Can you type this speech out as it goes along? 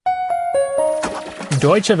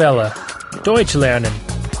Deutsche Welle. Deutsch lernen.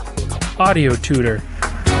 Audio tutor.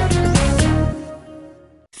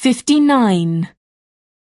 59.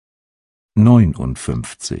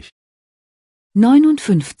 59.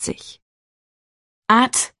 59.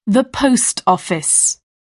 At the post office.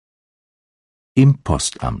 Im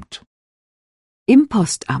Postamt. Im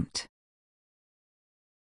Postamt.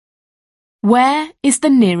 Where is the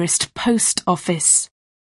nearest post office?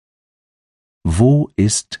 Wo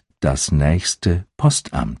ist das nächste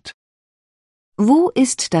Postamt? Wo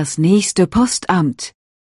ist das nächste Postamt?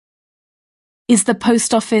 Is the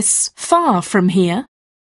post office far from here?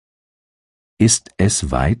 Ist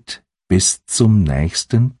es weit bis zum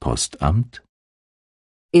nächsten Postamt?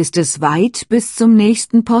 Ist es weit bis zum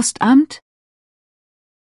nächsten Postamt?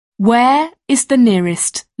 Where is the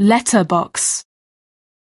nearest letterbox?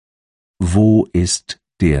 Wo ist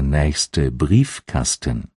der nächste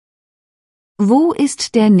Briefkasten? Wo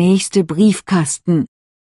ist der nächste Briefkasten?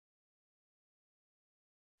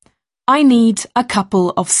 I need a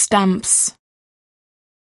couple of stamps.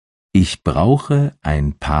 Ich brauche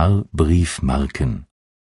ein paar Briefmarken.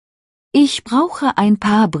 Ich brauche ein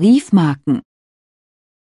paar Briefmarken.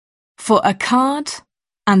 For a card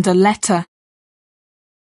and a letter.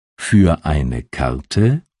 Für eine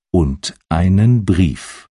Karte und einen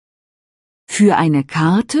Brief. Für eine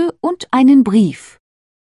Karte und einen Brief.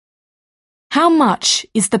 How much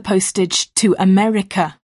is the postage to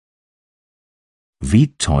America?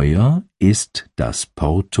 Wie teuer ist das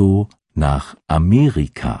Porto nach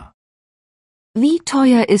Amerika? Wie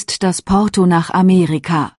teuer ist das Porto nach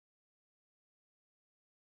Amerika?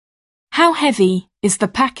 How heavy is the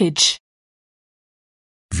package?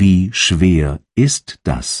 Wie schwer ist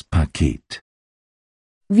das Paket?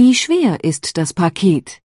 Wie schwer ist das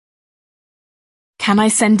Paket? Can I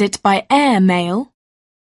send it by airmail?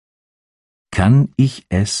 Kann ich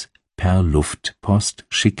es per Luftpost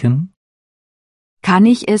schicken? Kann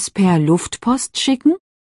ich es per Luftpost schicken?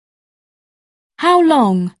 How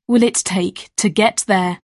long will it take to get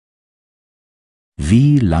there?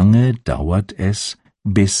 Wie lange dauert es,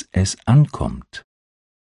 bis es ankommt?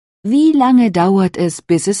 Wie lange dauert es,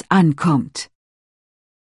 bis es ankommt?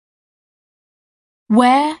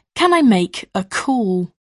 Where can I make a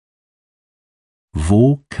call?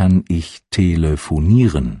 Wo kann ich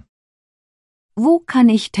telefonieren? Wo kann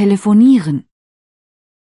ich telefonieren?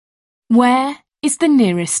 Where is the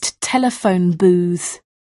nearest telephone booth?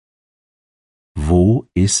 Wo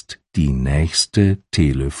ist die nächste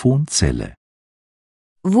Telefonzelle?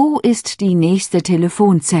 Wo ist die nächste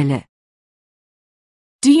Telefonzelle?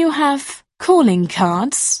 Do you have calling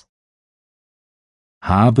cards?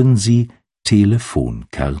 Haben Sie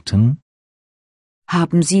Telefonkarten?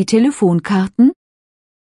 Haben Sie Telefonkarten?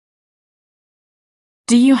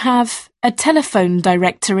 Do you have a telephone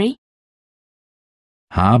directory?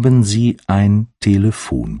 Haben Sie ein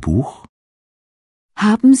Telefonbuch?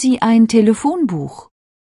 Haben Sie ein Telefonbuch?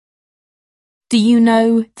 Do you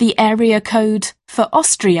know the area code for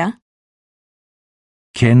Austria?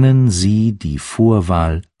 Kennen Sie die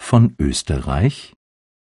Vorwahl von Österreich?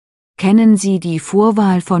 Kennen Sie die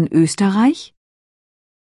Vorwahl von Österreich?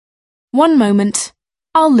 One moment,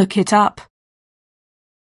 I'll look it up.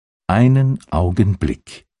 Einen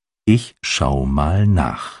Augenblick, ich schau mal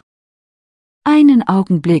nach. Einen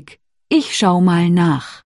Augenblick, ich schau mal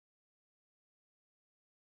nach.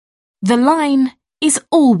 The line is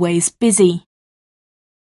always busy.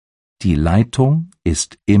 Die Leitung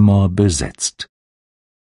ist immer besetzt.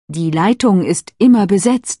 Die Leitung ist immer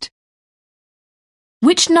besetzt.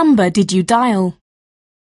 Which number did you dial?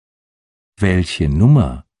 Welche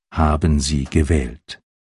Nummer haben Sie gewählt?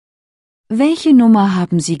 Welche Nummer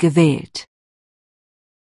haben Sie gewählt?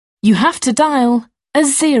 You have to dial a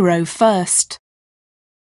 0 first.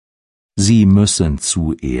 Sie müssen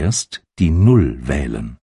zuerst die Null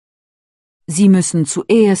wählen. Sie müssen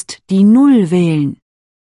zuerst die 0 wählen.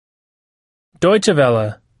 Deutsche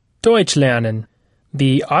Welle. Deutsch lernen.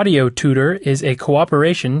 The audio tutor is a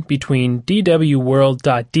cooperation between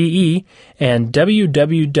dwworld.de and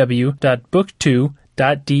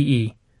www.book2.de.